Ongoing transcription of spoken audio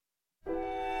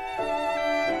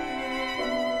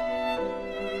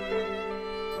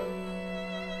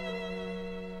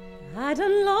I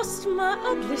done lost my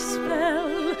ugly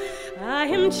spell. I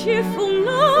am cheerful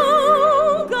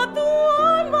now, got the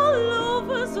warm all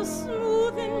over, so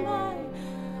smoothing my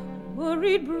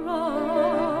worried brow.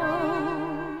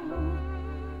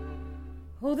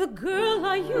 Oh, the girl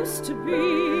I used to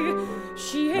be,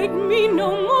 she ain't me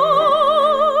no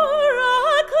more.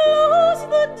 I close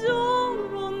the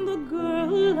door on the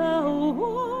girl I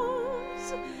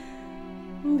was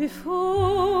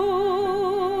before.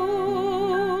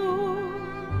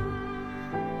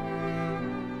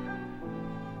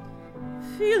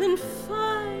 Feeling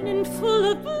fine and full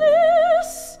of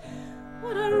bliss,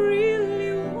 what I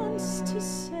really wants to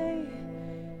say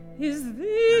is this: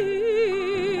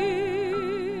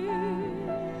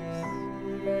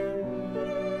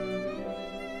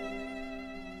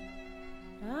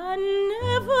 I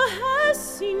never have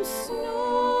seen snow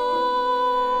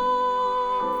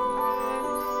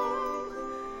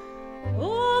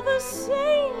all the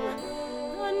same.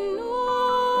 I know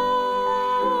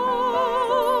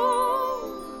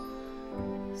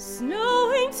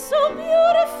snow ain't so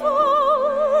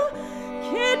beautiful,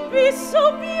 can't be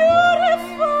so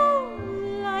beautiful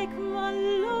like my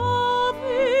love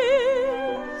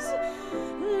is,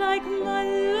 like my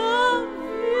love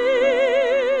is.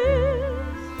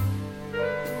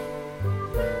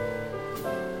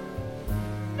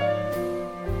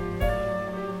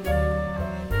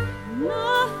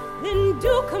 Nothing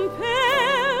do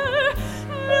compare,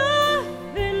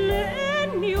 nothing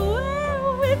anywhere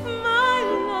with my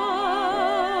love.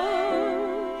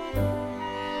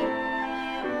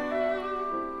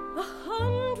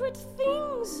 100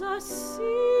 things I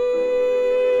see,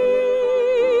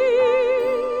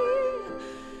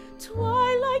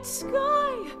 twilight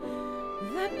sky,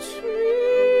 that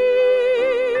tree,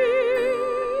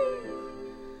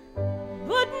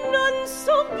 but none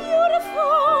so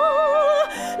beautiful,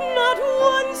 not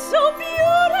one so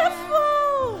beautiful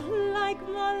like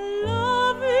my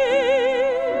love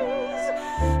is,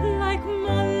 like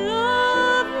my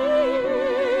love is.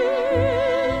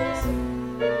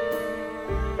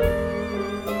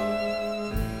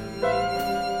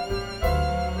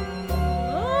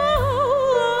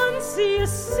 Oh, once you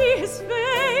see his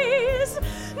face,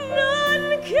 none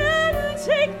can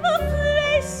take the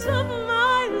place of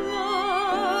my love.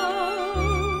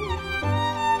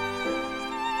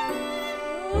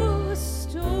 Oh, a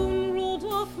stone rolled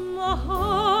off my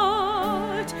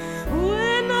heart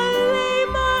when I lay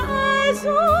my eyes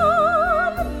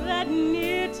on that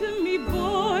near to me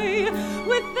boy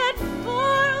with that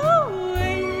far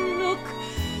away look.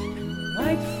 And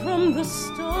right from the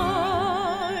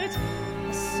start,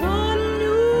 I saw a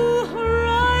new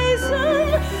horizon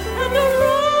and a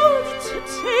road to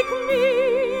take me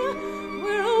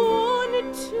where I wanted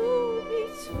to be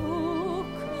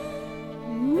took,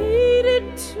 needed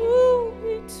to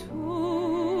be took.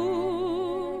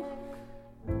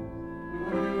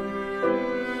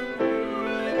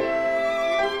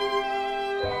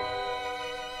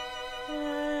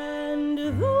 And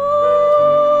though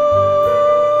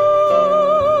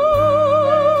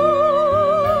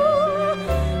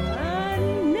I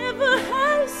never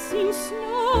have seen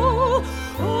snow,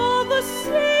 all the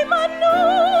same I know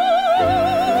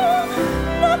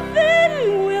nothing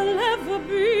will ever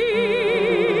be,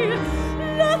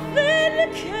 nothing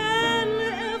can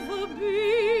ever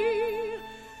be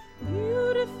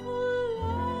beautiful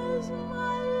as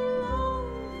my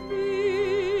love is,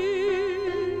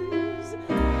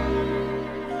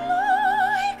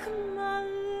 like my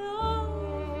love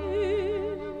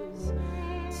is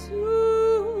to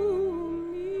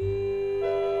me.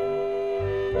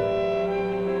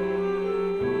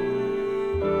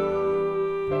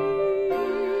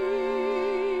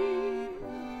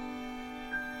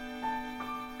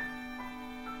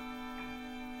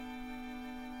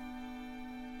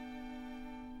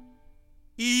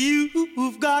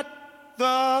 You've got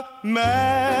the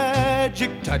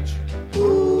magic touch.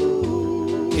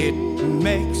 It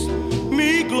makes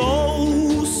me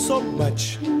glow so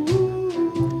much.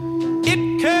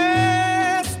 It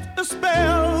casts a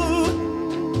spell.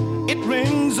 It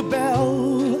rings a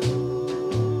bell.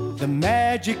 The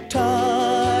magic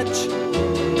touch.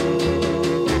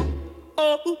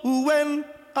 Oh, when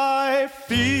I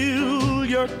feel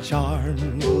your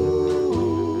charm,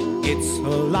 it's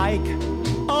like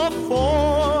a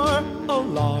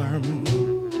four-alarm.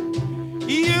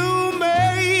 You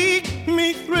make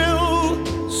me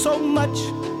thrill so much.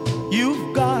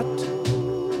 You've got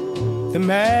the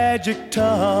magic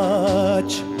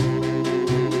touch.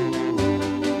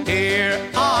 Here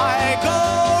I go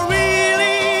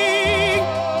reeling.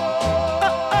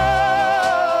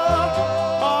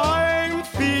 I'm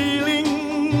feeling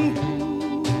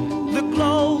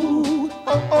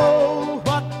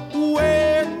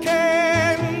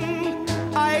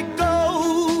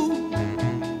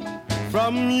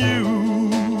from you.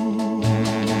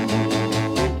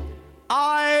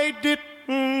 I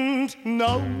didn't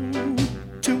know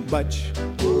too much,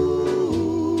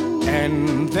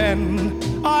 and then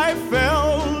I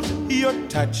felt your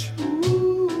touch,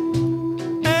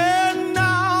 and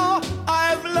now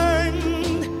I've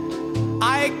learned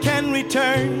I can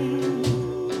return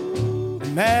the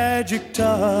magic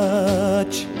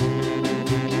touch.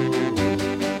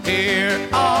 Here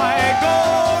I go,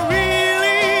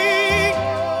 reeling.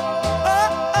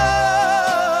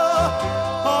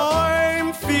 I'm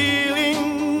feeling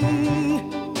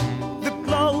the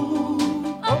glow.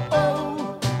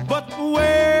 But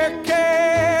where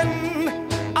can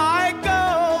I go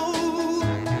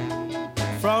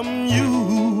from you?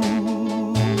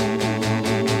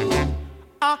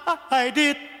 I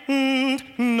didn't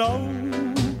know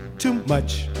too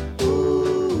much,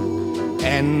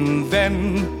 and then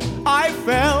I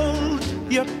felt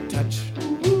your touch,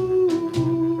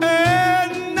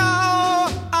 and now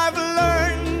I've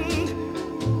learned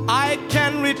I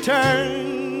can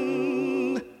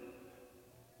return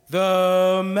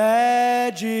the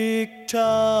magic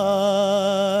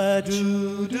touch.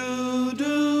 Do, do,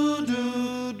 do,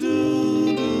 do,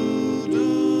 do, do,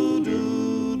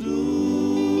 do, do.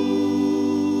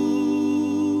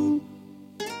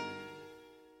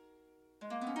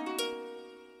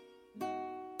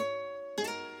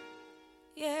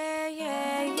 Yeah,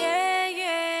 yeah, yeah,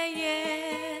 yeah,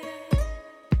 yeah.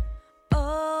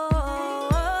 Oh,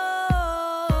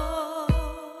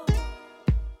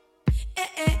 eh,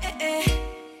 eh, eh, eh.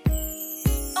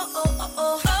 Oh, oh,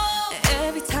 oh, oh.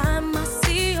 Every time I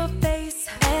see your face,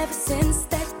 ever since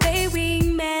that day we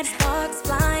met, sparks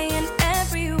flying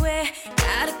everywhere.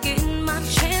 Gotta get my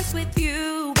chance with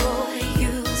you, boy.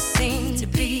 You seem to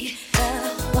be the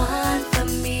one for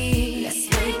me. Let's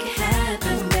make it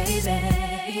happen,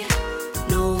 baby.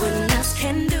 No one else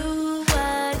can do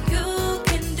what you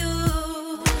can do.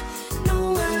 No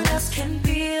one else can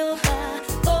feel the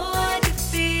void you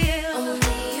feel.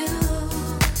 Only you,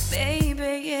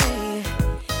 baby,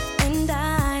 yeah. And I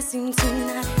seem to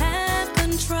not have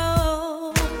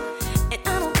control, and I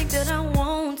don't think that I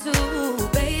want to,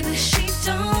 baby. She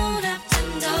don't have to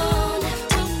know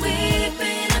what we've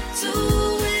been up to.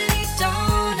 Really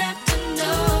don't have to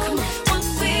know what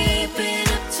we've been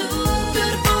up to.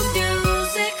 Beautiful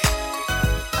music,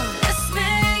 let's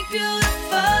make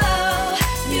beautiful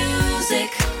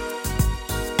music.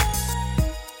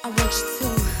 I want you to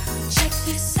check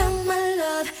this out, my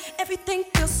love. Everything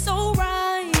feels so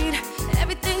right.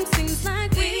 Everything seems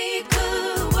like we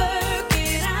could work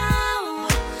it out.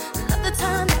 Love the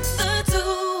time that the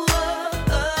two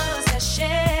of us have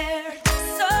shared.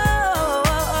 So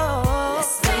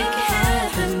let's make it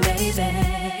happen, baby.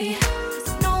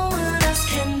 'Cause no one else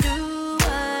can do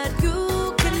what you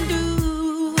can do.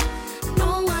 No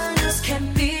one else can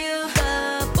feel the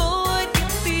void you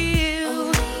feel.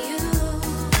 Only you,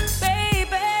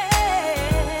 baby.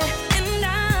 And I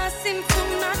seem to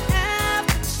not have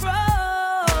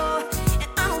control,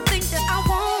 and I don't think that I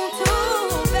want to,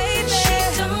 baby. She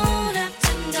don't have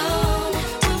to know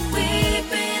what we've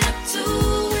been up to.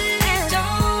 And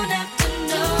don't have to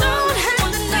know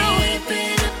what we've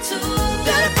been up to.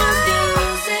 Beautiful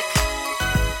music,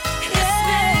 let's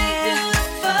make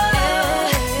beautiful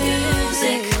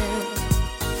music.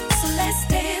 So let's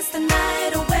dance the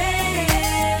night away.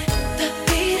 The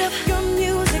beat of your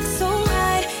music so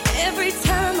right. Every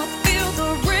time I feel the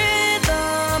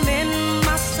rhythm in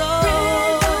my soul.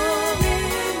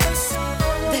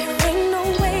 There ain't no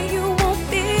way you won't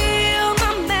feel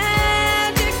my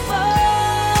magic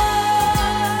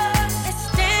voice. Let's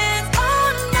dance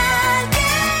all night,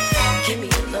 yeah. Give me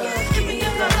your love, give me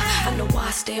your love. I know why I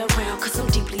stay around, 'cause I'm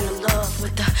deeply in love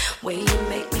with the way you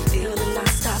make me feel. And I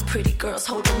stop, pretty girls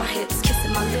holding my hips,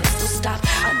 kissing my lips, don't stop.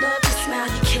 I love your smile,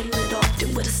 you killing it often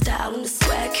with a style and the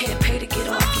swag, can't pay to get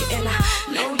off you. And I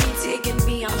know you digging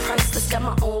me, I'm priceless. Got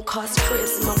my own cars,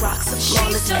 cribs, and my rocks are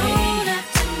flawless. She don't have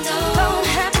to know, don't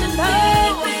have to know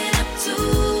what we've been up to.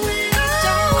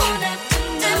 Don't have to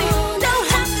know, don't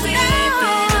have to know what we've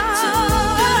been up to.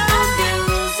 Beautiful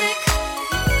music,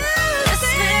 let's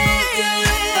make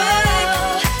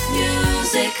beautiful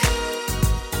music.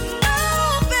 No,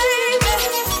 baby,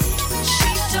 she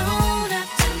don't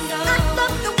have to know. I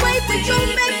love the way that you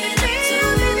make me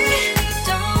feel, baby.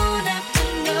 Don't have to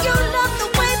know. And you love the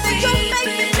way that you make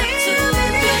me feel,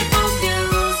 baby. Beautiful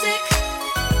music,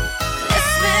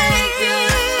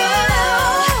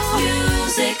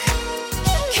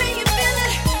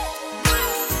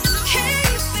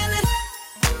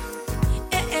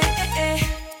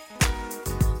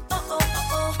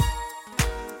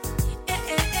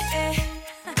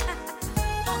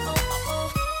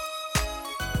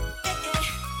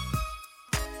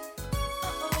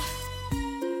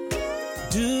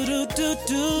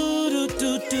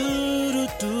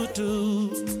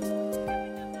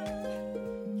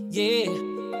 Yeah.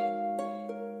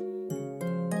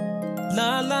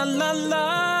 La la la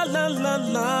la la la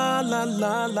la la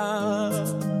la la.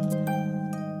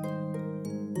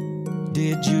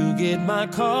 Did you get my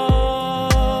call?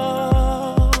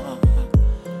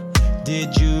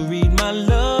 Did you read my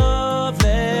love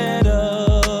letter?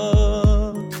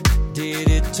 Did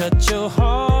it touch your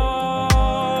heart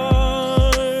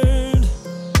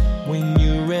when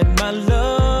you read my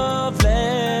love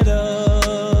letter?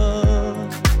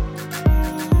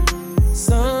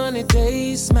 Sunny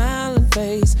days, smiling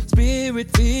face,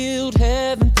 spirit-filled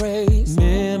heaven praise.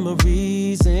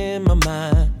 Memories in my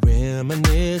mind,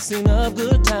 reminiscing of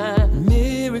good times.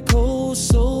 Miracles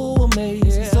so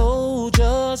amazing, so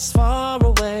just far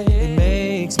away. It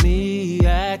makes me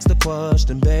ask the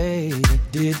question, baby,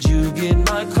 did you get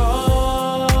my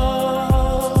call?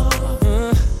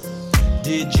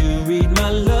 Did you read my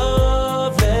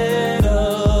love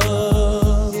letter?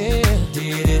 Yeah.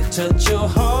 Did it touch your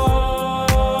heart?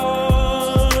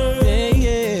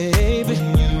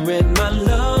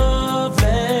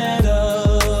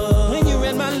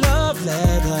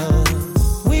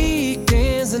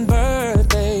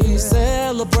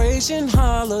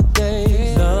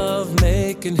 Holiday, love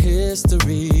making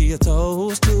history, a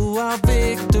toast to our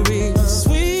victory.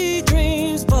 Sweet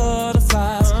dreams,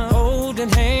 butterflies, holding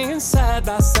hands side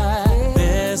by side.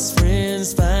 Best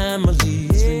friends,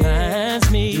 families, reminds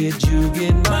me. Did you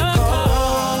get my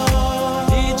call?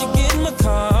 Did you get my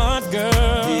card,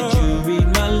 girl? Did you read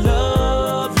my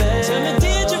love letter? Tell me,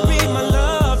 did you read my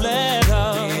love letter?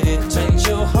 Did it touch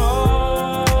your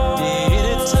heart? Did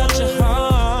it touch your heart?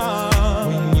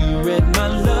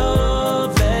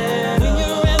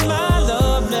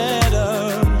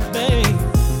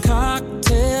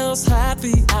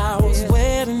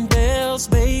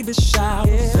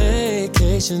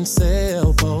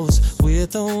 Sailboats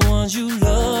with the ones you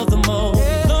love the most.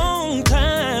 Long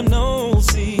time no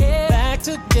see. Back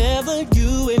together,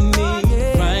 you and me.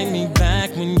 Bring me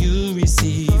back when you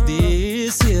receive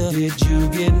this here. Did you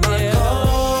get my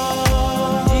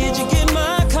call? Did you get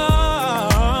my call?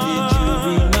 Did you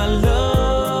read my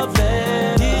love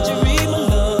letter? Did you read my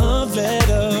love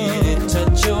letter? Did it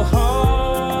touch your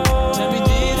heart? Tell me,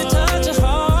 did it touch your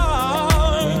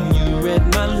heart when you read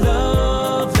my love?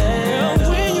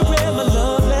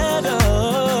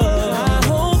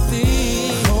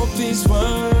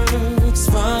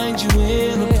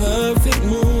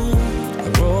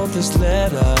 This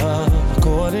letter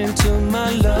according to my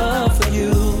love for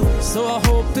you. So I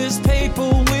hope this paper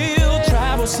will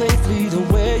travel safely to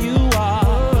where you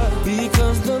are,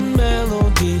 because the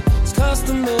melody is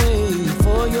custom made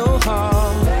for your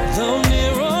heart. Though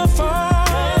near or far,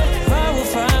 I will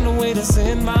find a way to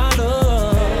send my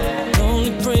love.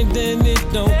 Only pray that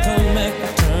it don't come back,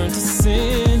 return to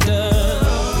sender.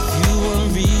 If you are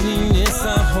reading this,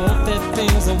 I hope that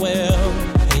things are well,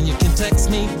 and you can text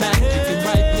me back, you can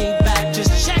write me back,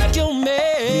 just check your mail.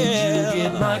 Did you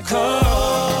get my call?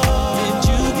 Did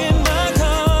you get my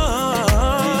call?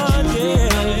 Did you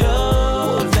get my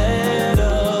love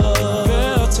letter?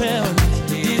 Girl, tell me,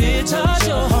 did it touch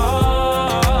your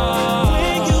heart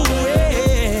when you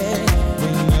read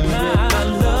my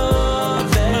love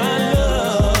letter?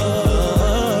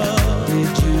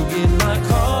 Did you get my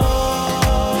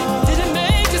call? Did it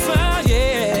make you smile?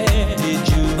 Yeah. Did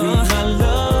you read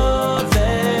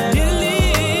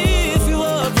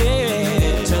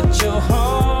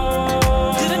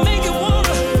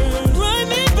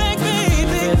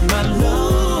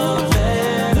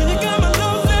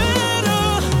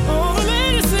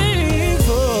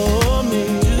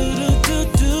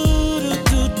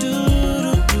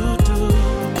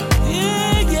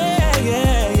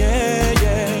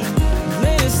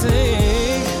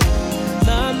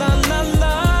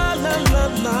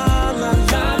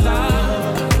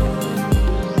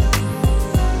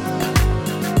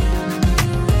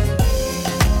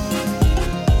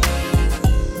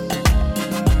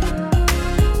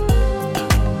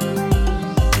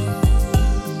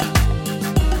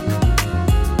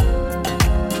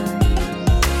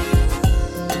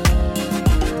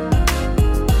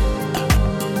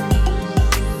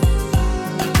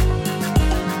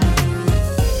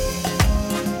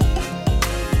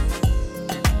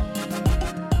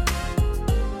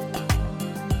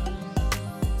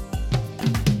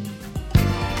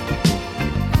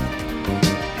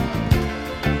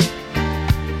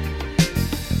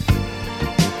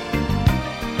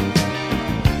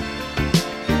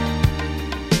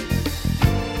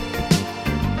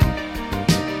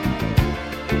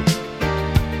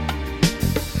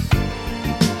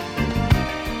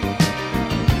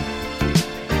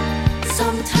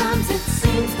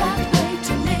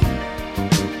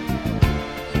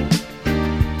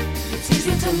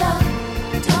to love,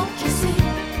 don't you see?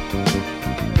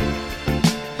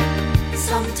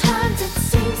 Sometimes it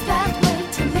seems that way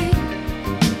to me.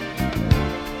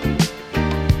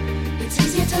 It's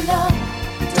easier to love,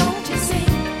 don't you see?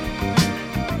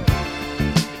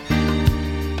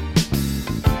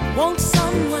 Won't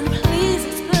someone please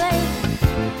explain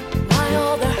why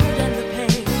all the hurt and the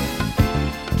pain?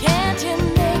 Can't you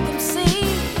make them see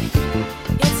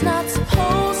it's not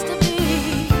supposed to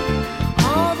be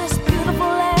all this beautiful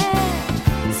land?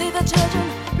 See the children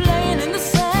playing in the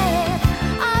sand.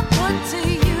 I put to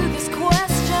you this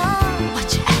question: what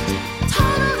you at?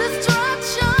 Total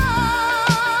destruction,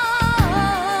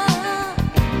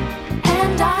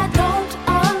 and I don't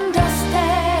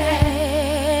understand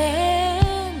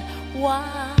why.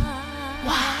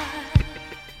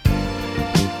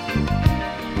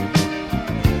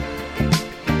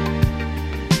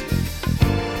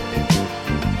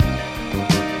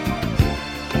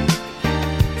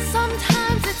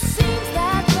 Sometimes it seems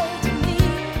that way to me.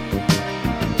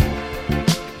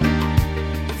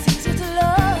 It's easy to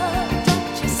love,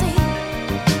 don't you see?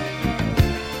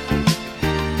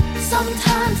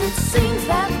 Sometimes it seems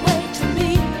that way to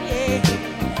me.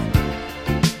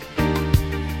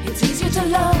 It's easier to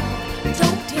love,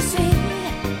 don't you see?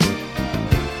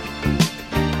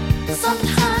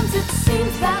 Sometimes it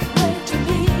seems that way to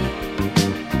me.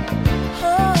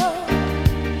 Oh,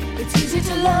 it's easy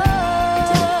to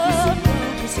love,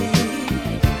 don't you see?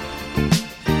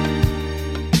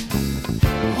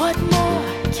 What more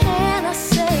can I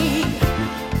say?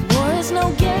 War is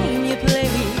no game you play.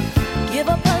 Give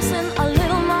a person a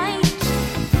little might,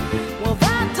 well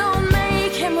that don't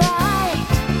make him right.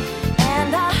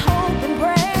 And I hope and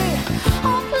pray,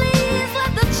 oh please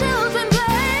let the children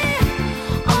play.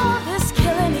 All this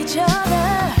killing each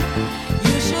other,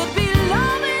 you should be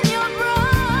loving your brother.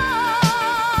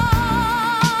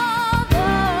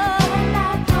 And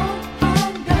I don't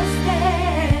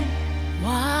understand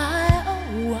why, oh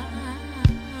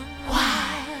why?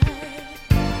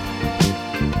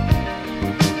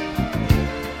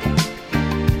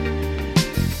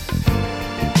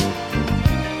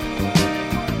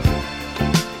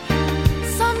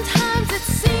 Sometimes it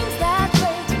seems that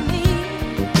way to me.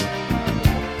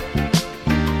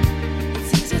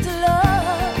 It's easy to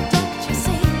love, don't you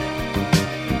see?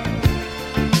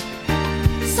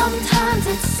 Sometimes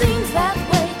it seems that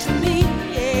way to me.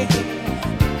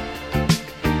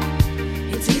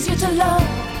 It's easier to love,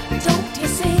 don't you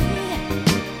see?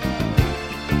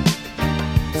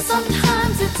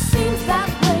 Sometimes it seems that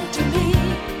way to me.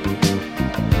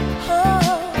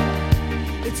 Oh,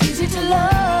 it's easy to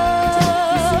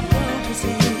love, don't you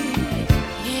see?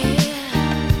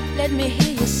 Yeah, let me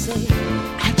hear you say,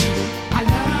 I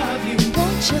love you.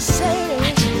 won't you say,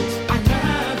 I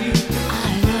love you.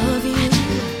 I love you,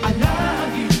 I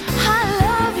love you. I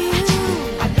love you.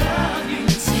 I love you.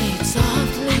 Say it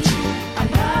softly, I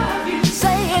love you.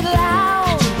 say it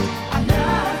loud. I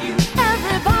love you.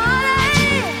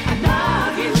 Everybody, I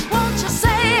love you. won't you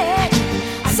say it,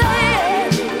 say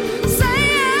it, say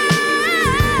it.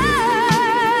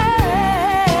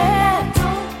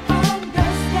 Don't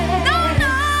understand. No,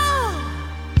 no.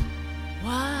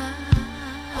 Why?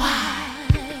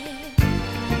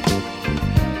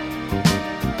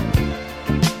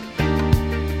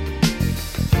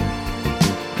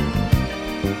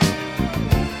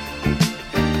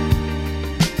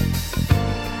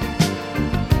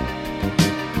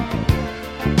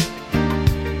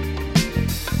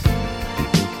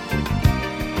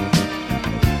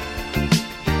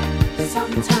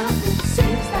 Sometimes it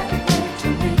seems that way to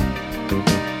me.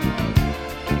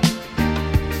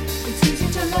 It's easy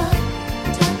to love,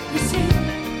 don't you see?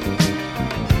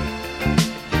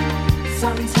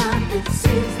 Sometimes it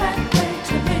seems that way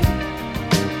to me.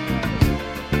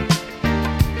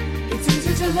 It's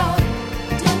easy to love,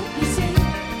 don't you see?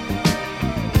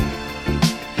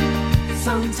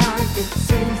 Sometimes it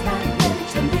seems that way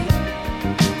to me.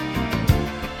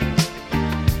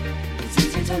 It's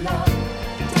easy to love,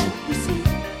 don't you see?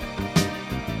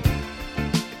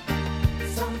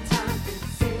 Sometimes it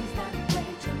seems that way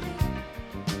to me.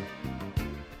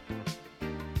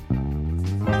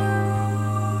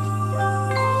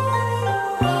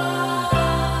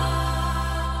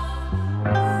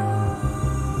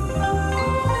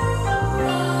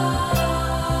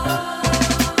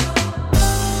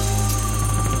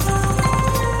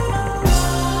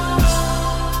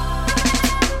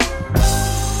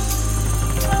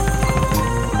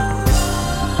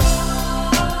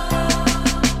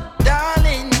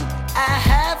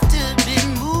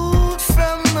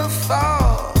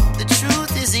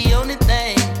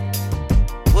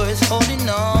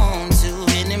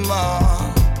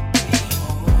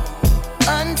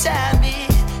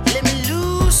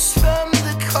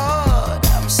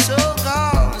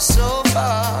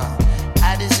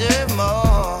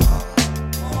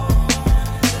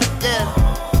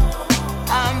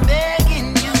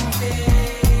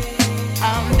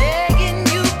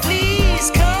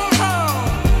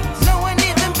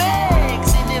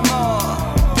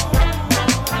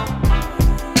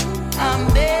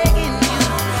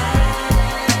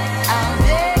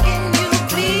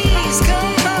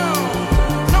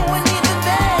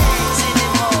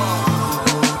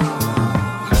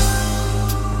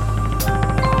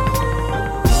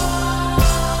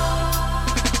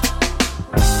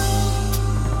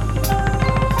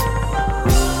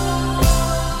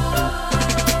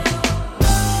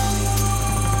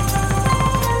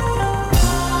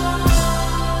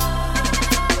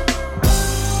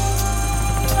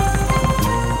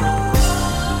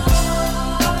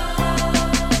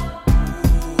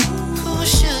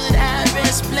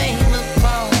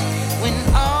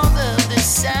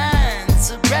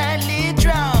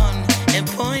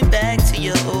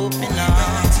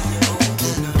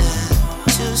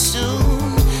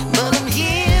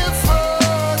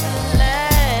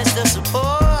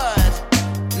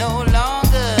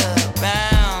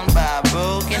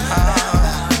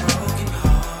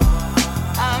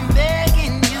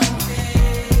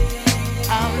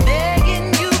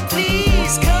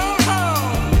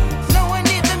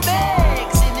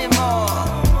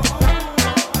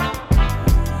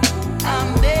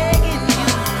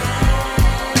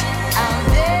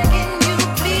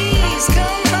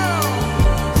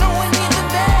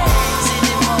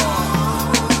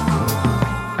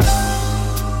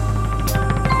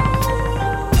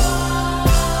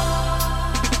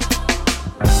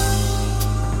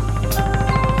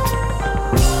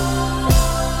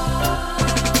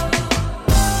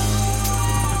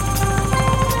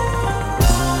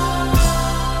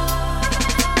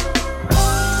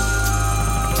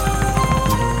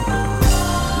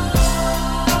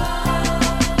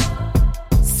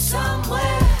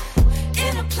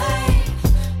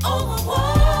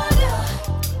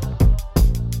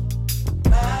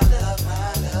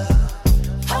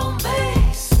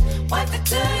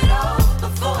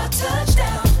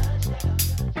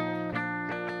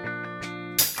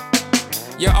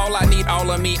 all I need,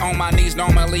 all of me on my knees,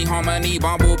 normally harmony,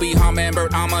 bumblebee,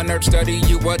 hummingbird, I'm a nerd, study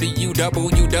you, what do you,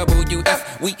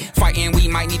 WWF, we fighting, we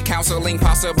might need counseling,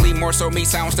 possibly more so me,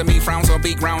 sounds to me, frowns on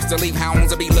big grounds to leave,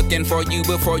 hounds will be looking for you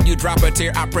before you drop a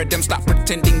tear, I pray them stop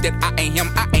pretending that I ain't him,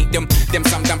 I ain't them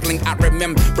some dumpling, I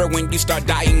remember when you start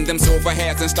dying, them silver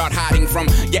hairs and start hiding from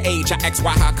your age, I ask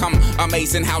why, how come,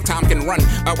 amazing how time can run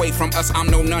away from us, I'm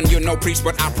no nun, you're no priest,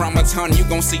 but I promise, hun, you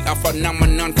gon' see a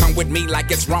phenomenon, come with me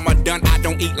like it's Ramadan, I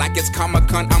don't eat like it's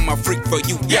Comic-Con, I'm a freak for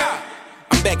you, yeah.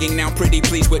 I'm begging now, pretty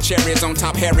please, with cherries on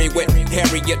top, Harry with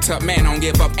Harriet Tub, man, don't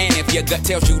give up, and if your gut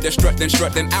tells you to strut,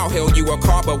 then I'll hail you a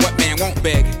car, but what man won't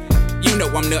beg? You know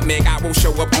I'm nutmeg, I will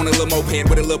show up on a little moped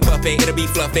with a little puppet, it'll be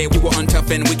fluffy, we will untough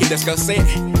and we can discuss it.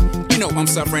 You know I'm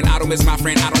suffering, I don't miss my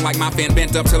friend, I don't like my fan,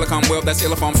 bent up silicone, well that's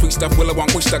illifon, sweet stuff, Willowong,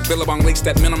 push stuck, Billabong, leaks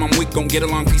that minimum, we gon' get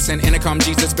along, peace and intercom,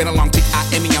 Jesus, been a long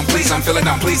T-I-M-E, I'm please, I'm feeling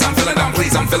dumb, please, I'm feeling dumb,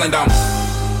 please, I'm feeling dumb.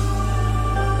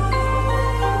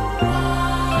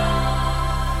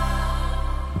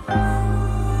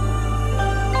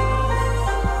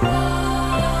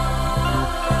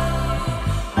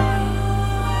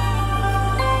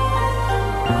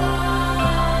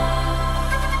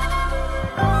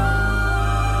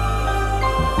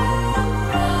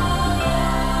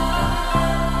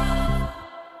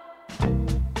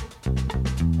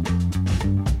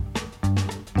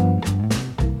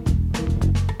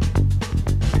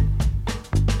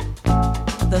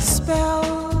 The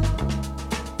spell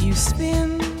you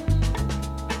spin,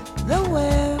 the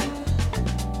web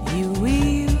you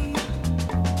weave,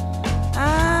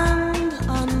 and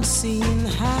unseen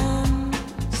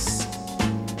hands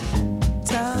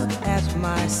tug at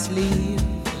my sleeve.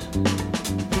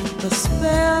 The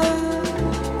spell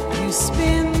you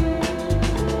spin,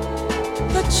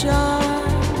 the charm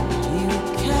you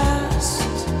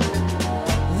cast,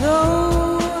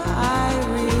 though I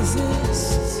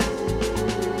resist,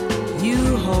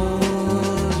 you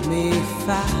hold me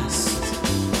fast.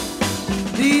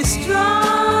 Be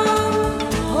strong,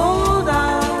 hold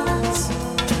out,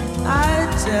 I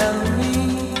tell me.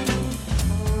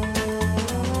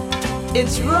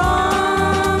 It's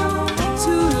wrong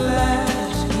to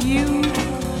let you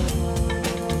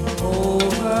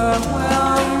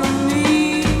overwhelm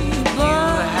me,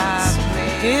 but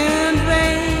in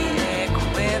vain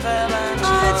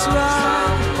I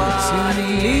try to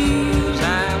leave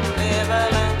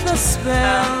the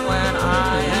spell when I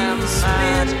am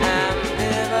spin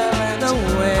the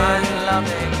way I'm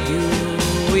loving you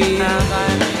weave and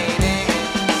I'm hating it.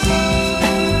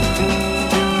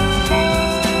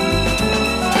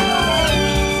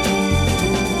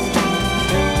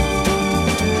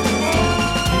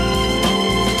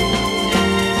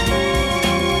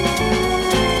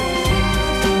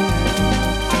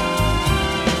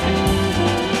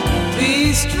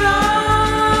 Be strong.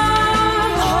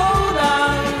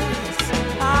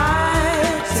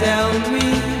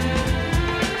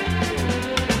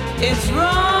 It's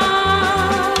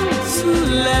wrong to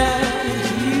let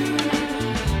you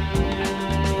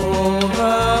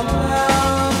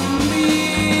overwhelm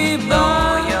me,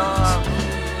 but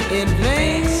it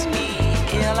makes me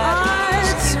ill I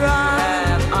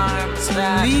try to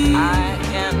leave. I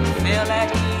can feel it.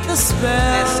 The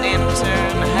spell this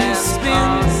intern has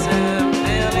possibilities.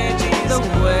 The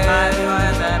way I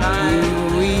find that I'm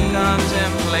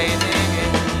contemplating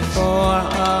it for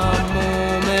a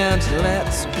moment.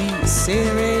 Let's be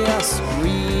serious,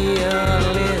 realistic,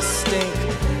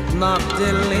 not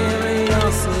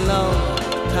delirious. Love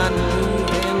can move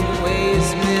in ways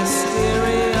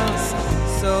mysterious.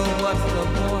 So what's the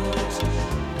point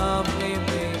of living?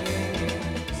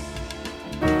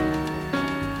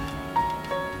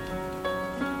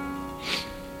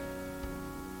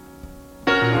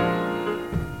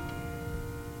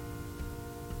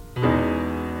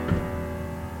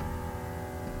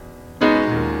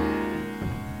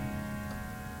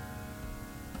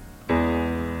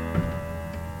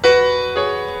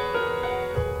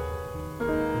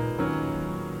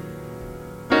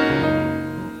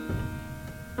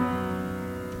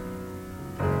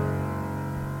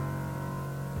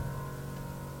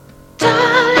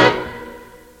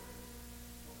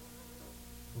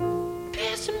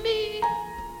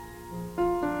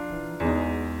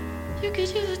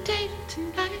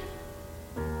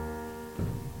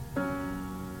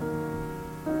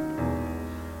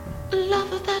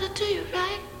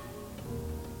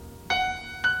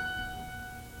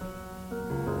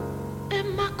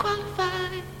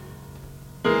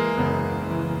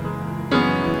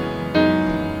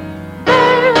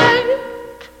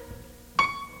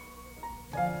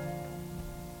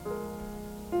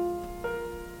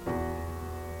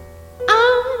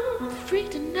 Free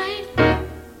tonight. night.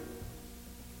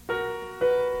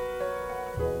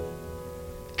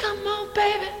 Come on,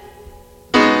 baby,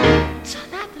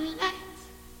 turn out the lights.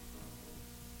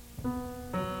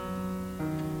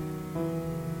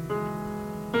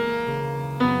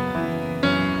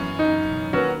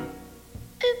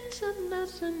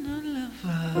 International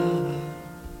lover,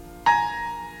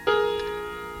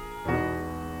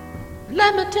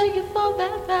 let me take you for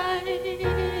that ride.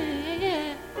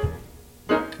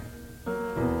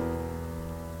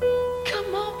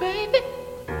 Come on, baby,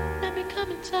 let me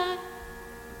come inside.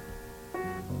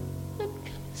 Let me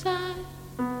come inside.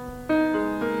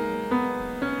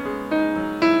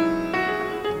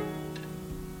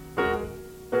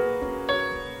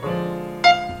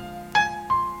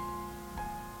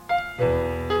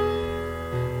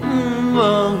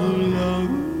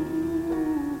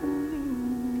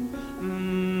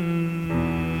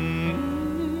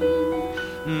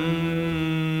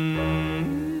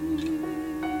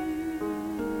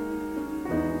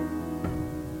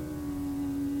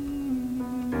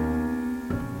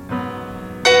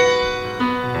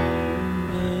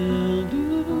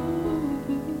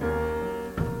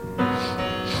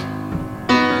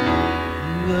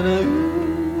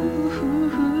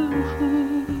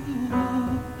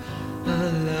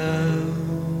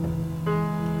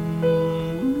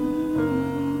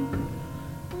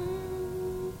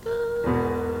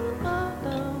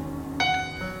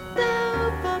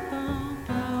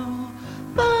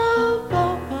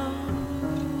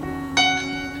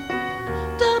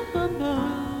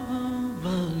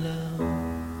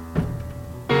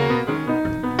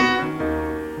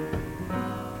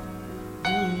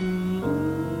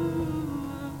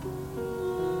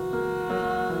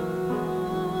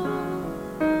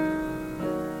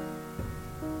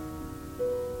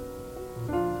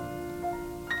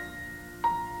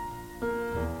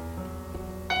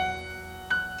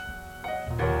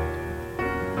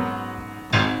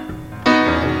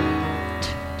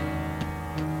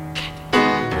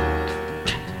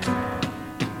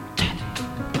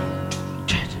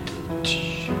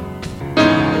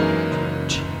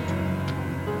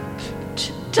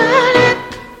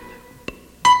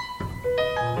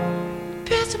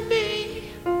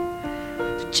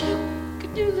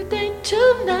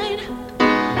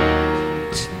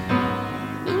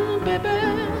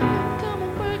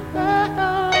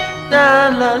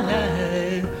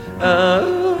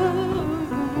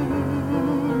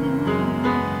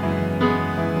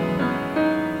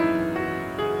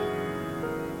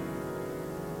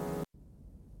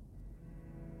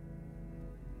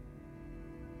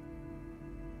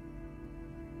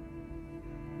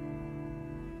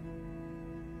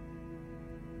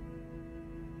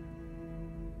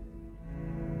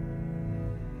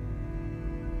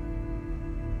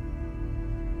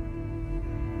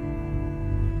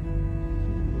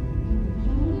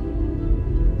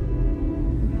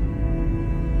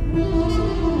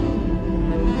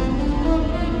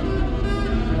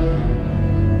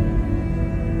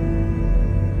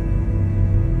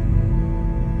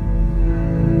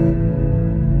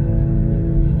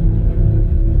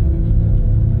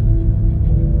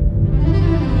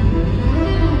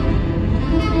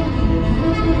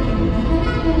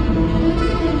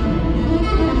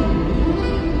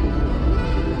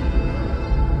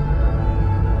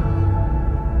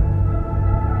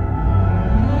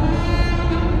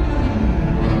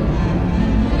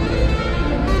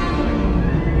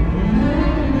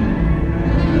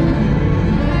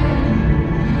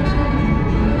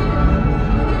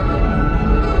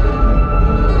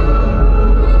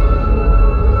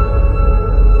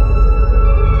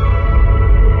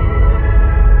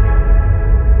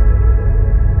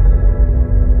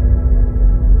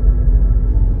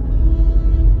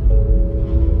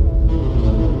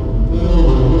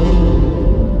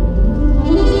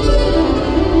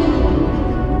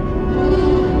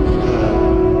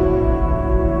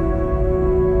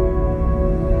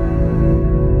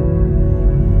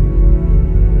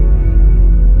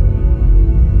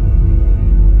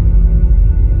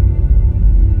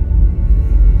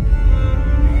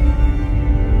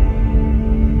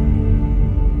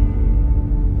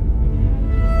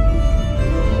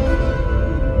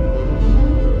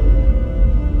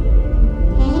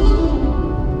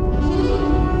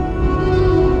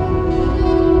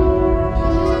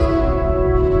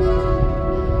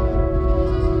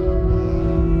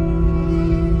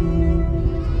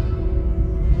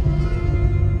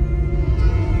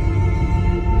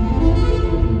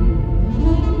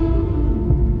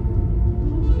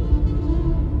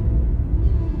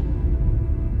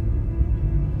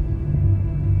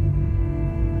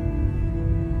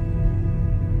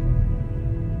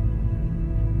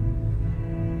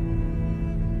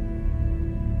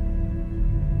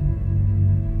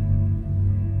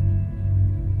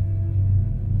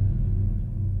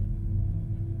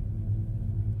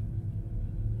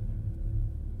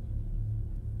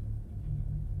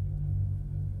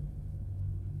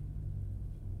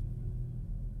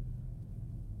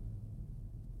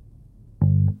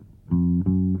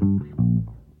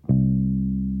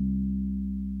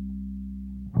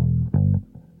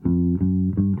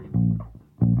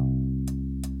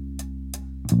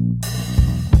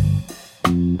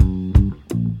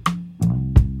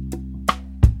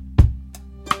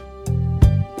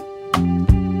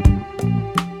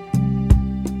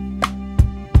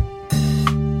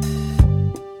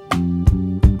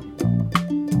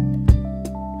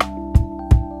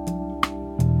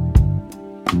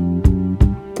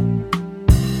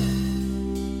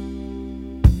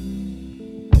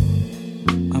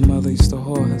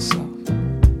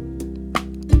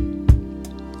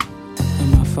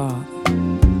 father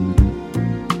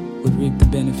would reap the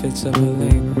benefits of her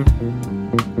labor.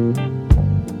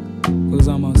 It was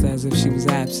almost as if she was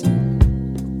absent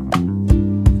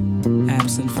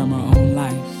from her own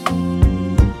life.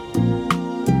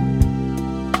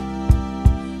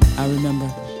 I remember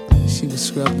she would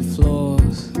scrub the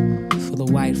floors for the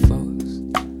white folks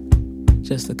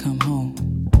just to come home,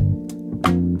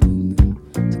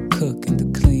 to cook and to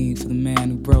clean for the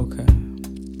man who broke her.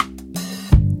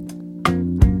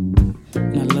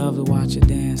 And I love to watch her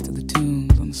dance to the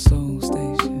tunes on the soul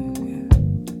station, yeah.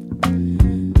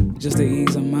 Just to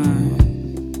ease her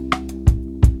mind.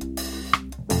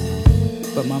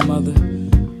 But my mother,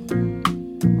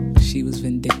 she was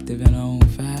vindictive in her own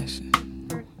fashion.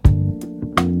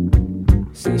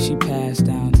 See, she passed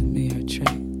down to me her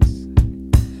traits,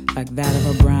 like that of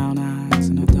her brown eyes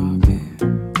and her dark hair.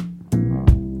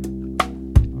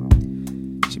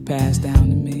 She passed down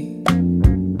to me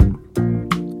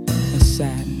her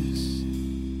sadness.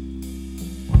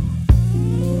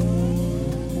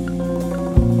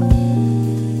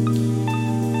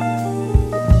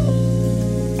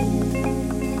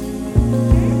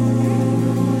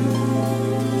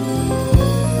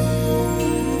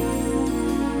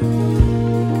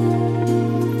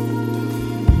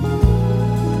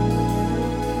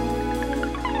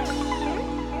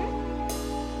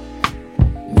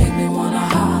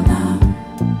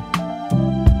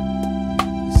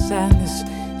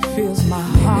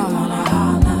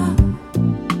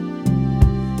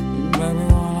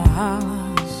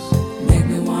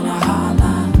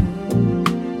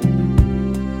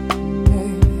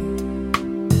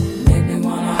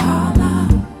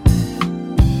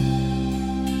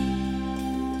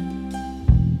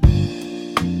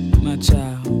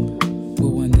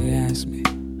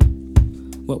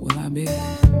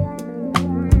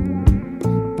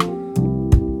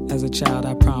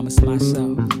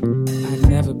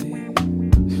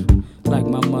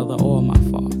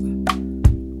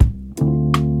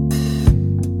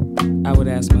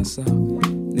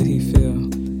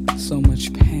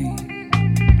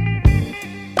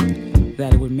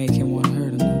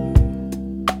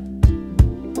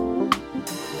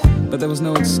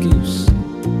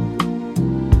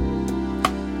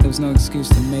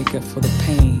 For the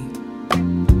pain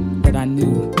that I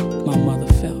knew my mother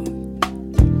felt.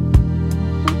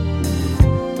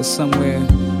 But somewhere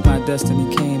my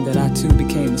destiny came that I too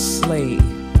became a slave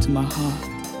to my heart,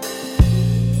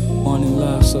 wanting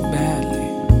love so badly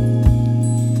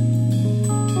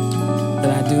that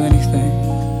I'd do anything,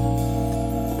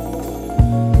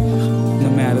 no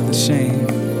matter the shame.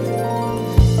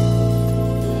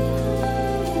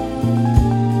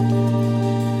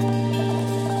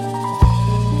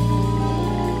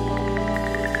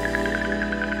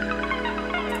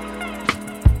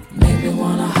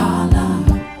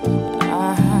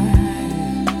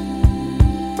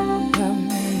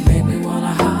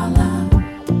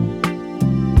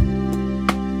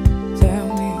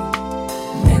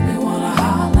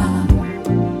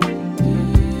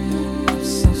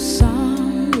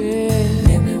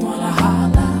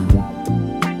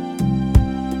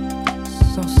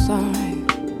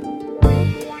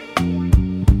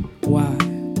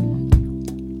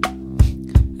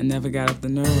 Got up the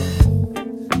nerve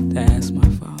to ask my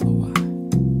father why.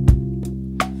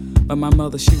 But my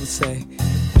mother, she would say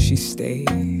she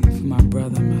stayed for my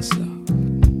brother and myself.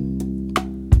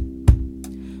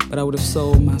 But I would have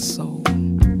sold my soul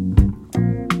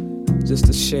just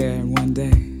to share in one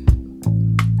day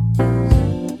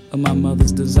of my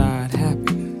mother's desired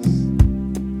happiness.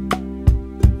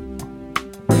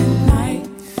 When night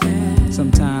fell,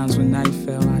 sometimes when night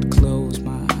fell, I'd close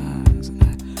my eyes and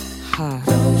I'd hide.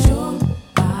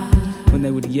 When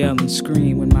they would yell and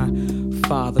scream, when my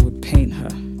father would paint her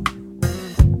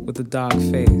with the dark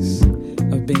face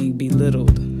of being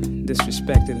belittled,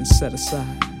 disrespected, and set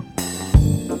aside.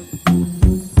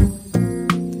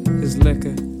 His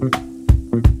liquor,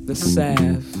 the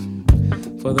salve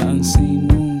for the unseen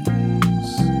wounds.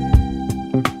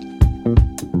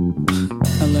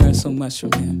 I learned so much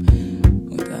from him.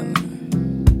 What I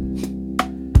learned,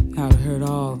 how to hurt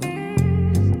all those.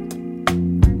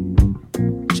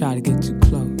 Try to get too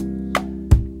close.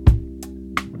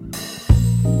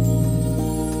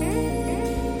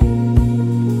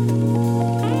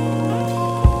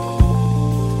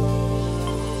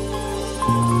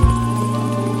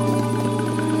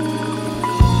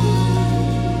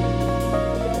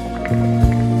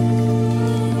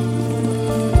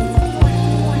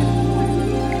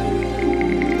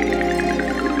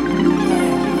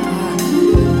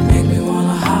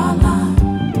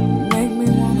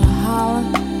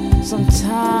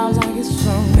 Sometimes Sometimes I get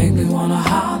strong, make me wanna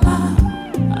holler.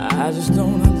 I just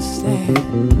don't understand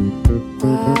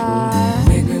why.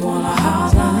 Make me wanna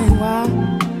holler. Tell me why.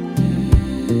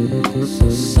 So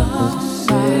sorry.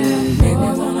 Make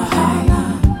me wanna holler.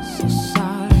 So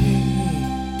sorry.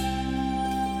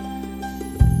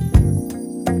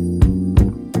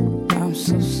 I'm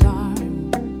so sorry.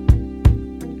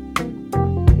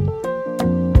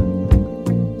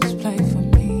 Just play for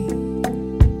me.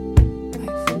 Play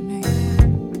for me.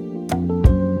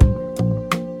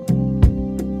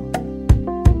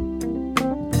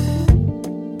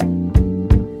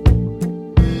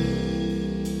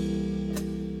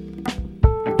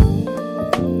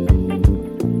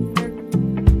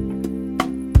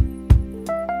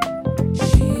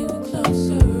 She would close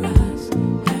her eyes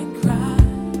and cry.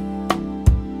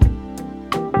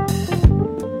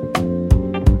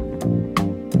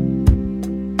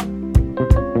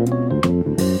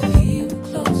 He would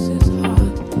close his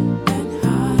heart and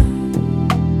hide.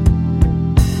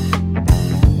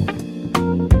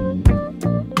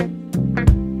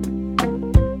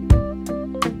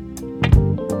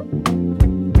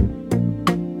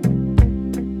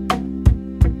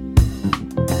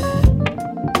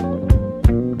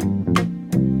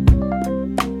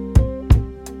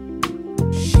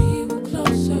 She would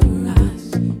close her eyes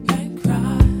and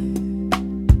cry.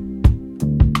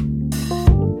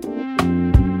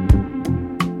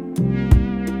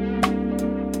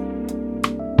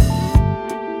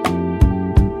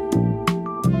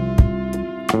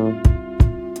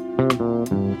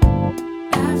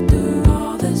 After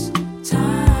all this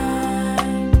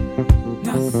time,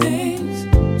 nothing's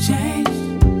changed.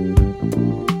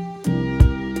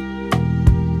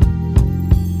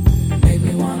 Make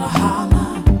me wanna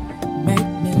holler, make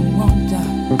me wonder.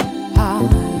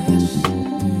 Yes,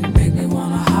 make me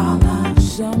wanna holler.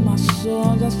 Sell my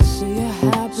soul just to see you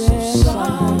happy.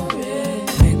 Sorry,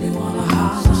 make me wanna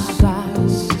holler.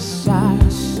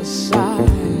 Sorry, sorry.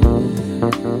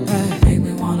 Make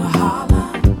me wanna holler.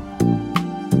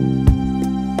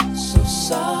 So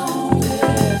sorry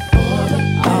for the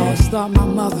pain. I always thought my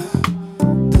mother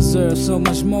deserved so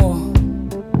much more,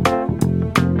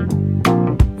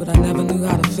 but I never knew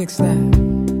how to fix that.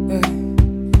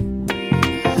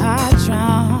 I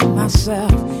drown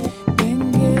myself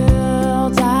in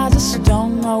guilt. I just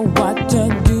don't know what to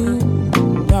do.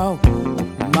 No,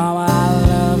 Mama, I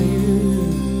love you.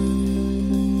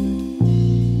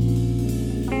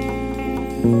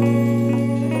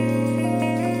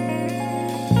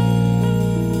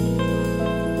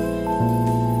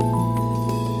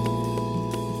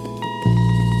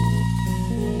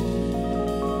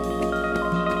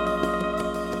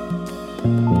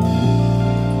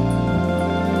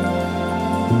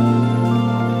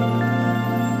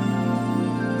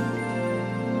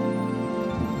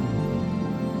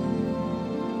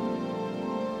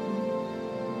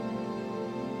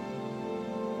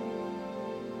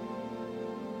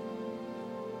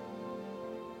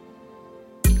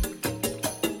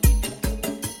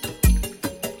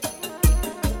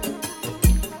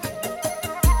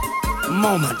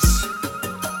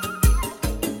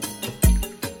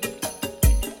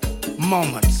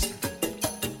 Moments.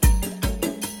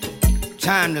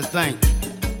 Time to think.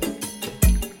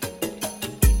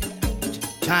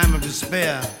 Time of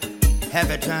despair.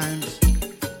 Happy times.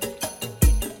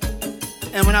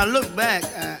 And when I look back,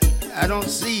 I don't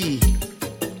see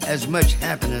as much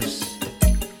happiness,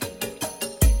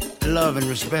 love and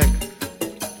respect,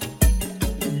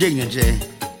 dignity,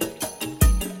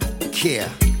 care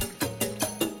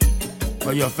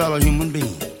for your fellow human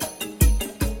being.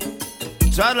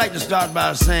 So I'd like to start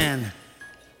by saying,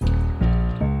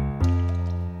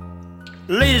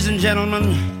 ladies and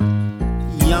gentlemen,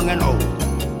 young and old,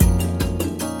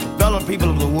 fellow people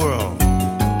of the world,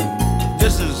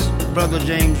 this is Brother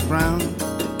James Brown.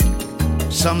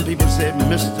 Some people said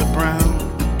Mr. Brown.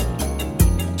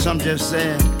 Some just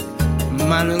said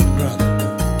my little brother.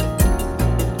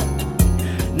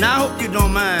 Now I hope you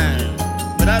don't mind,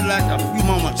 but I'd like a few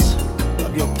moments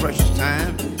of your precious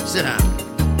time. Sit down.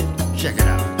 Check it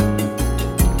out.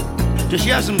 To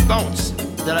share some thoughts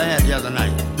that I had the other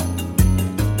night.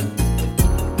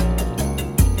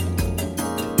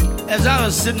 As I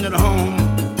was sitting at home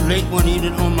late one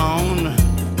evening on my own,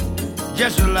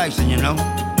 just relaxing, you know,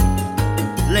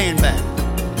 laying back.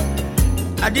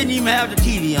 I didn't even have the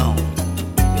TV on.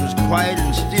 It was quiet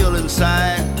and still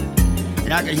inside,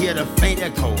 and I could hear the faint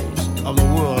echoes of the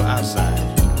world outside,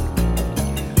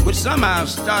 which somehow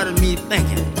started me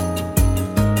thinking,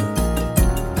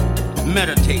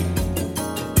 meditating.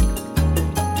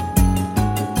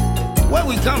 Where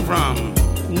we come from,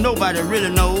 nobody really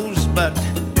knows, but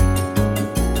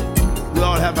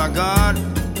by God,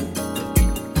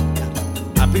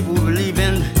 our people we believe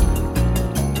in.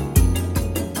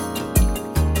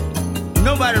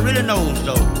 Nobody really knows,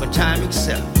 though, but time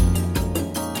itself.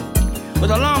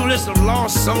 With a long list of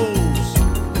lost souls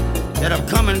that have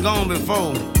come and gone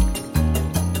before,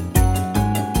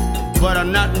 but are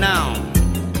not now,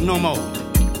 no more.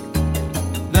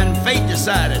 Then fate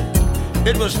decided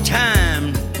it was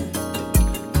time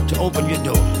to open your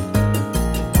door.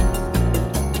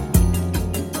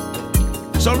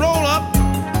 So roll up,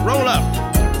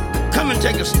 come and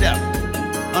take a step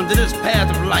onto this path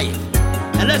of life,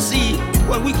 and let's see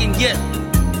what we can get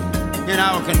in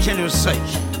our continuous search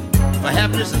for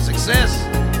happiness and success.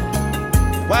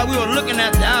 While we are looking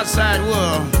at the outside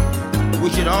world,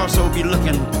 we should also be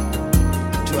looking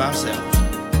to ourselves.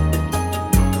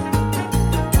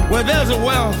 Where there's a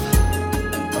wealth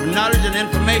of knowledge and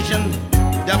information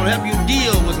that will help you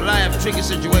deal with life's tricky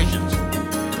situations.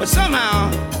 But somehow,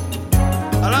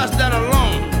 alas, that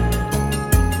alone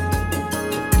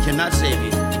cannot save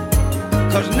you.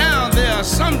 Because now there are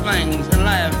some things in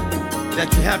life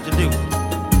that you have to do.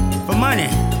 For money,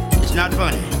 it's not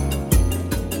funny.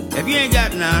 If you ain't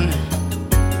got none,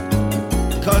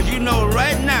 because you know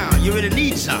right now you really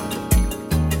need some.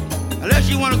 Unless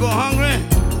you want to go hungry,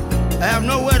 have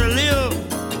nowhere to live,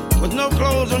 with no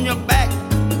clothes on your back,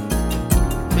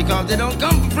 because they don't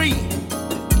come for free.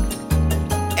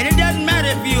 And it doesn't matter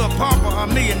if you're a pauper or a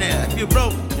millionaire, if you're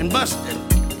broke and busted.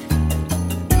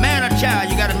 Man or child,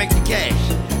 you gotta make the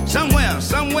cash. Somewhere,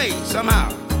 some way, somehow.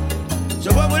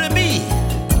 So what will it be?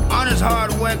 Honest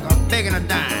hard work or begging a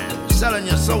dime, selling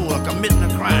your soul or committing a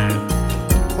crime.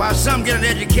 While some get an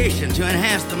education to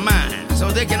enhance the mind, so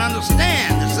they can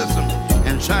understand the system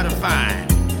and try to find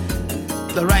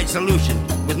the right solution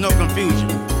with no confusion.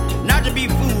 Not to be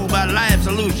fooled by life's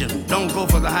illusion, don't go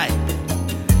for the hype.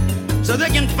 So they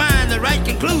can find the right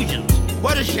conclusions.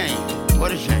 What a shame,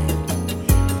 what a shame.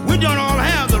 We don't all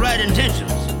have the right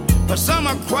intentions, but some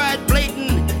are quite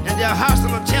blatant in their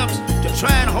hostile attempts to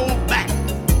try and hold back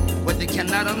what they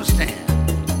cannot understand.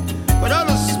 But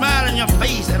others smile in your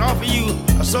face and offer you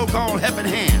a so-called helping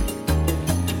hand.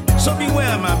 So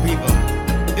beware, my people,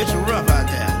 it's rough out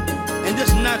there. In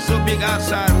this not-so-big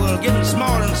outside world, getting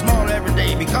smaller and smaller every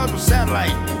day because of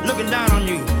satellite looking down on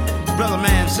you, brother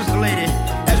man, sister lady,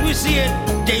 as we see it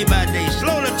day by day,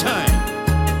 slowly turn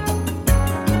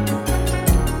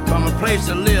from a place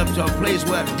to live to a place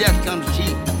where death comes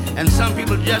cheap, and some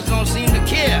people just don't seem to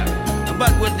care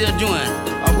about what they're doing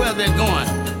or where they're going,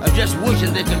 or just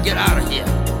wishing they could get out of here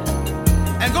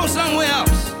and go somewhere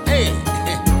else. Hey,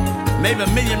 maybe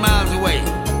 1,000,000 miles away,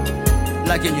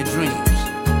 like in your dreams.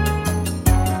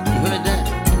 You heard that?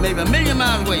 Maybe 1,000,000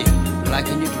 miles away, like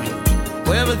in your dreams,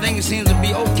 where everything seems to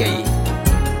be okay.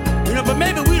 You know, but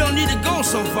maybe we don't need to go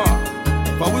so far,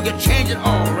 but we could change it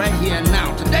all right here and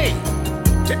now, today.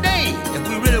 Today, if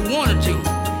we really wanted to,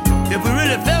 if we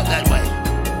really felt that way,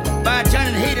 by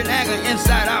turning hate and anger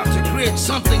inside out to create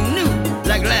something new,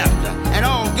 like laughter and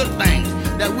all good things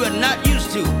that we're not used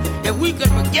to. If we could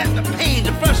forget the pain,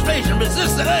 the frustration,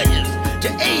 resist the urges to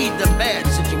aid the bad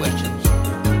situations,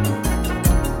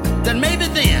 then maybe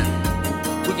then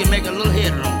we can make a little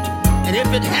headroom. And if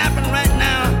it happened right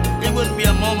now, it wouldn't be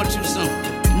a moment too soon.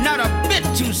 Not a bit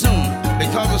too soon,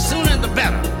 because the sooner the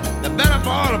better for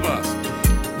all of us.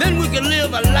 Then we can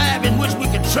live a life in which we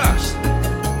can trust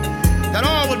that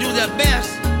all will do their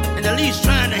best in at least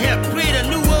trying to help create a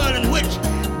new world in which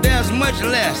there's much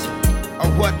less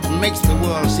of what makes the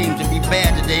world seem to be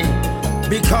bad today,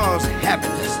 because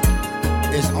happiness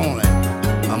is only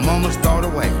a moment's thought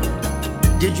away.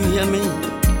 Did you hear me?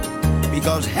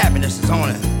 Because happiness is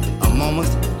only a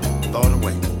moment's thought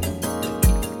away.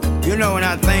 You know, when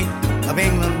I think of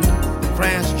England,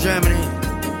 France, Germany,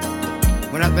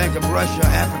 when I think of Russia,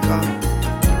 Africa,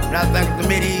 when I think of the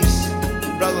Mideast,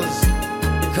 brothers,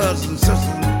 cousins, and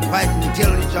sisters fighting and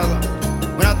killing each other,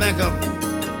 when I think of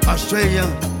Australia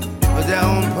with their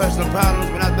own personal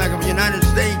problems, when I think of the United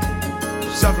States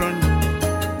suffering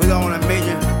with all the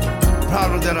major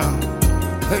problems that are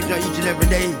hurting each and every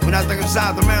day, when I think of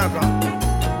South America,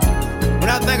 when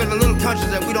I think of the little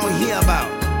countries that we don't hear about,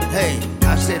 hey,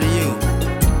 I say to you,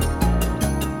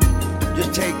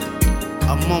 just take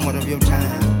a moment of your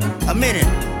time, a minute,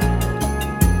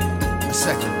 a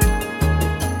second,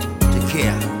 to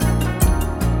care.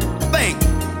 Think.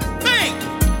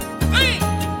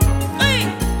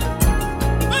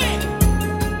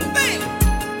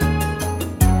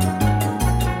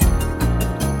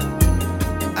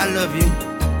 I love you,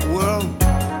 world.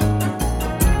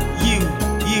 You,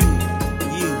 and you.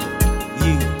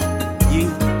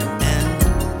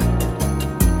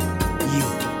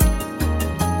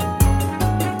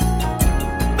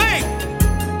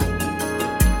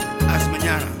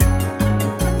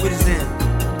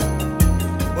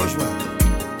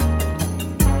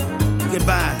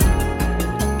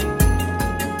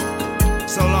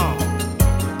 So long.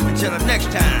 Until the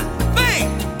next time. Think!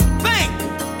 Think!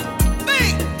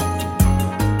 Think!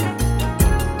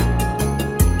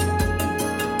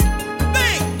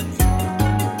 Think!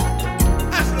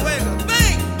 That's the way to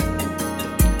think!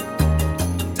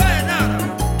 Turn it down.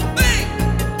 Think!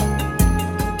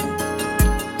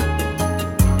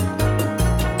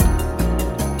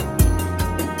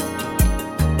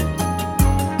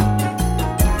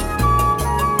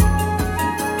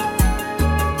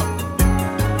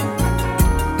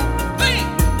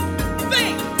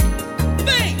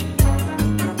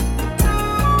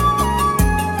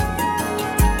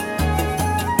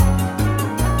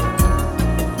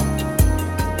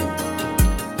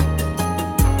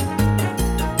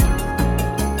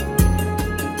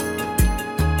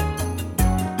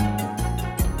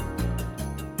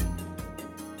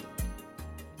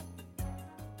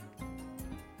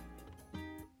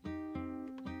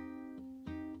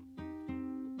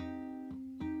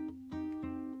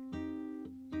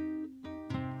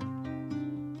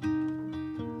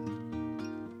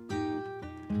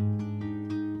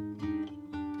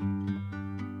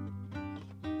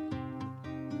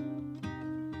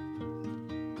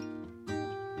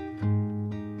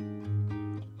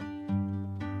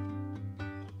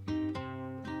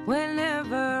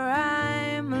 Whenever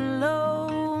I'm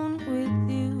alone with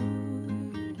you,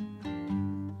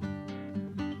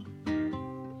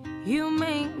 you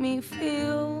make me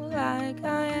feel like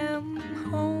I am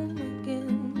home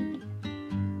again.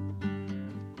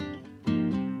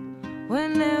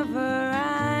 Whenever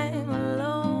I'm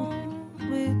alone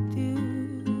with you,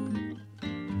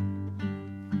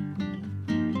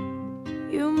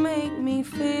 you make me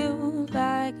feel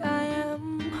like I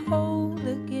am whole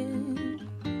again.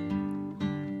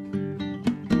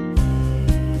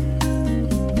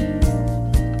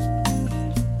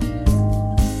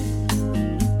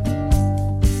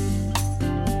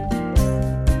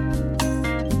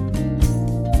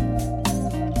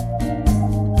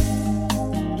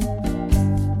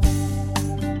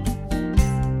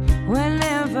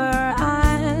 Whenever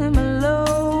I'm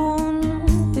alone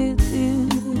with you,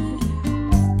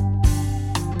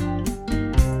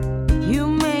 you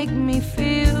make me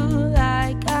feel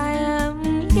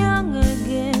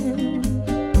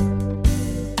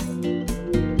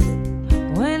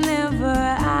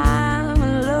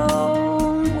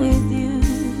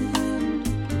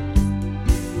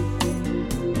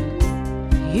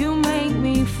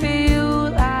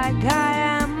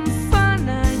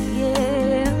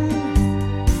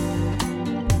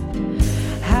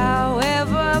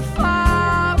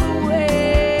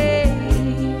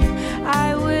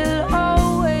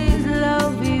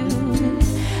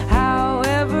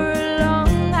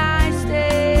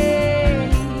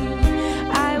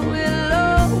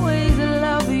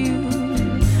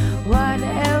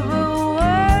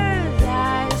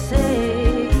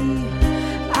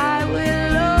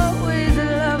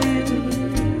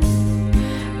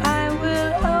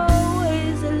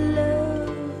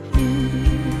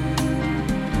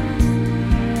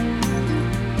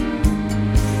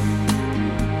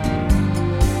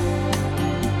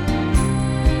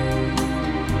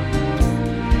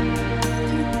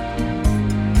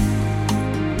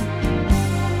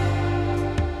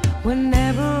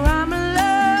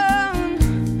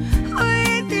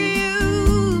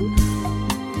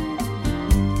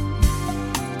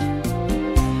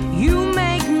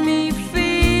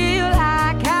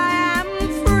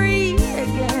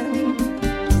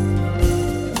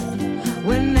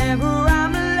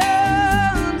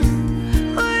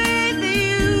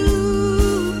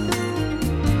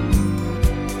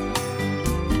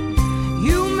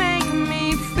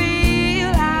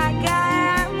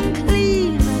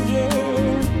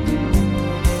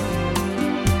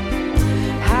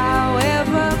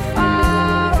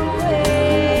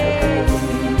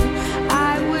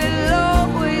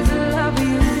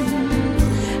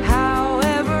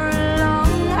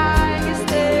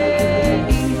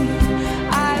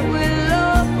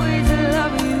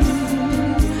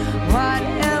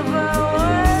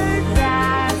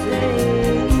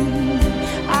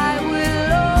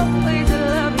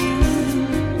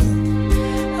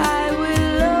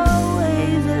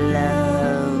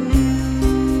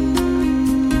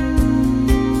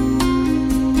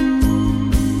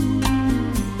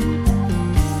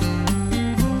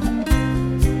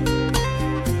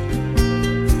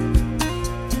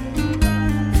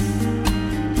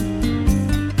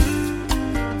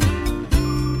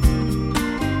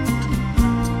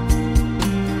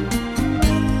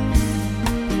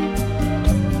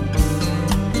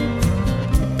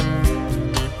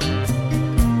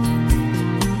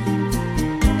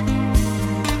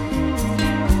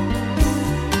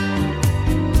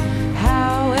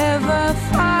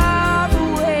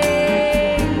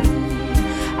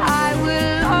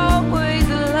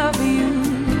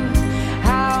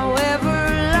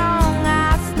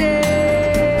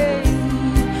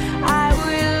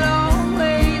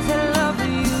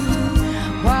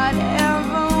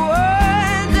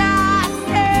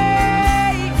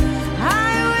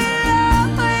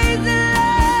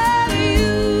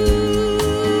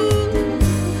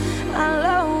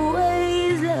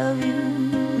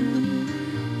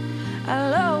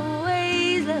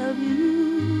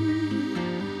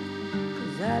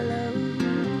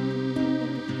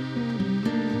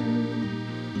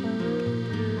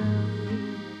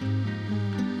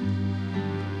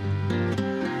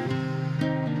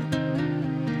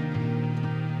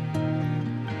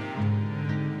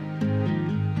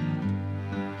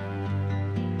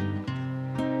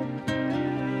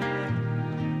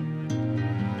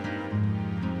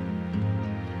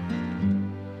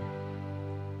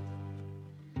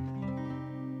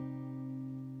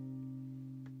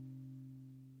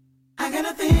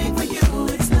got a thing for you.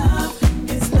 It's love,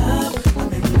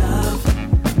 I'm in love.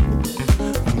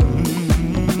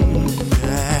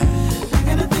 Yeah. I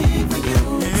got a thing for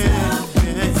you.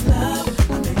 It's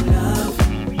love, I'm in love.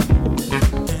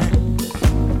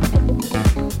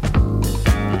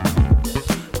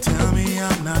 Tell me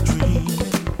I'm not dreaming.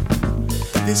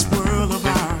 This world of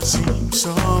ours seems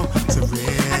so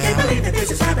surreal. I can't believe that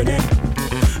this is happening.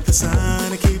 The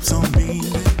sun, it keeps on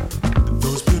beaming.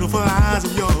 Those beautiful eyes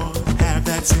of yours have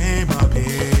that same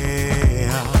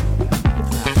appeal.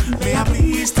 May I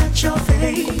please touch your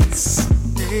face?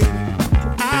 Baby,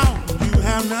 ow, you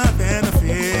have nothing to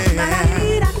fear.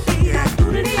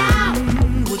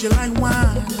 Would you like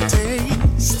wine to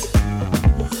taste?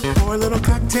 Or a little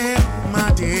cocktail,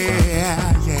 my dear?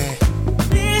 Yeah.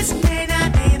 This may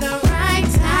not be the right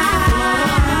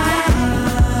time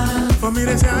For me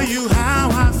to tell you how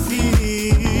I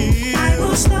feel. I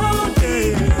will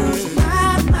slowly lose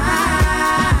my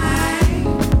mind.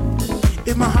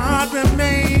 If my heart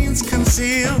remains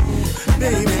concealed,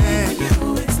 baby.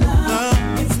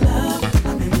 It's love,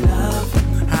 I'm in love.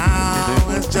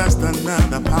 Oh, it's just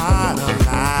another part of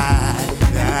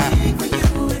life. Yeah. For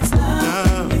you, it's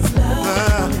love,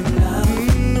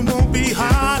 It won't be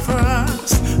hard for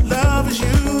us. Love is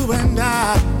you and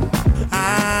I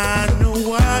know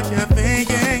what you're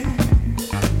thinking,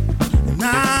 and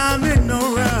I'm in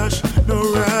no rush, no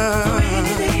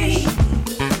rush.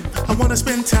 I wanna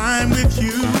spend time with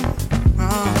you.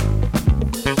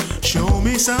 Show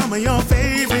me some of your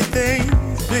favorite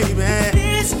things, baby.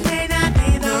 This may not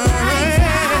be the right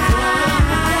time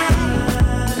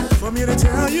For me to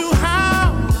tell you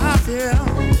how I feel.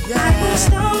 Yeah. I will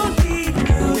slowly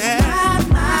lose my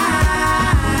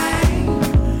mind.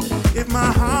 If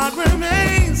my heart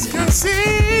remains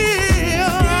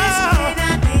concealed. This may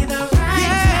not be the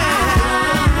right time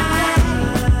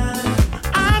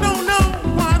I don't know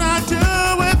what I'd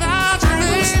do without you, I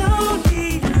will baby.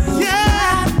 slowly lose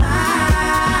my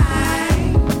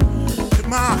mind. If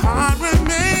my heart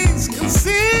remains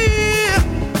concealed.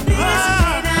 This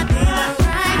may not be the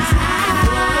right time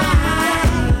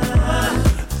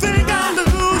Think I'll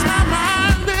lose my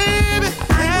mind, baby.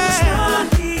 I will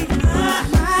slowly lose my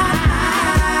mind.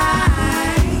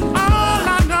 All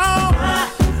I know,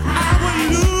 I will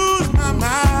lose my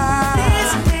mind.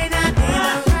 This may not be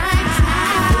the right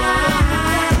time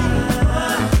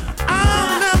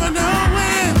I'll never know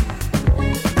when.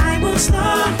 I will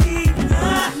slowly lose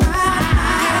my mind.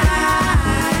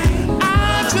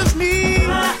 I just need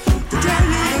to tell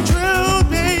you the truth,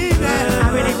 baby. I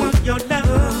really want your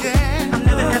love. Yeah, I'm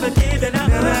never ever giving up.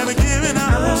 never giving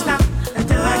I won't up. stop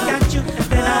until I got you, and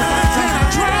then I'll Can I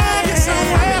drag you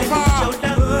somewhere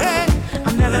far? Hey,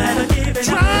 I'm never ever giving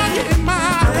drag you in my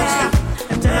heart.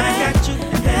 until I got you,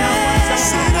 and then I'll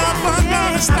Sit up under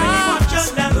the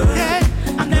stars.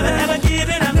 Yeah, I'm never ever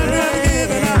giving up. never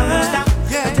giving I won't up. stop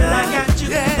Yeah, until I got you,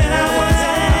 and then I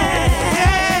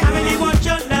yeah. I really want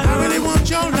your love. I really want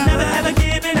your love. Never ever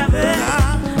giving up.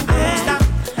 I won't stop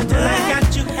until I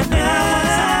got you, and then I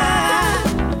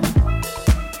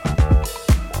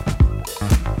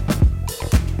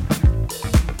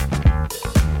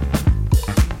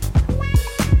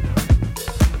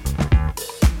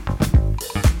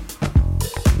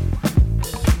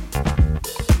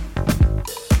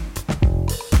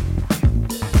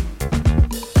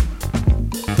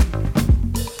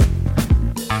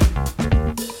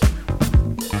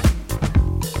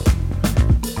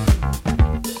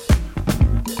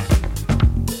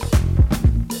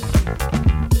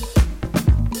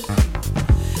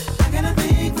I got a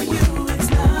thing for you.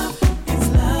 It's love,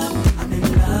 I'm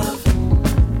in love.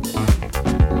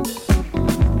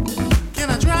 Can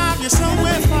I drive you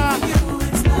somewhere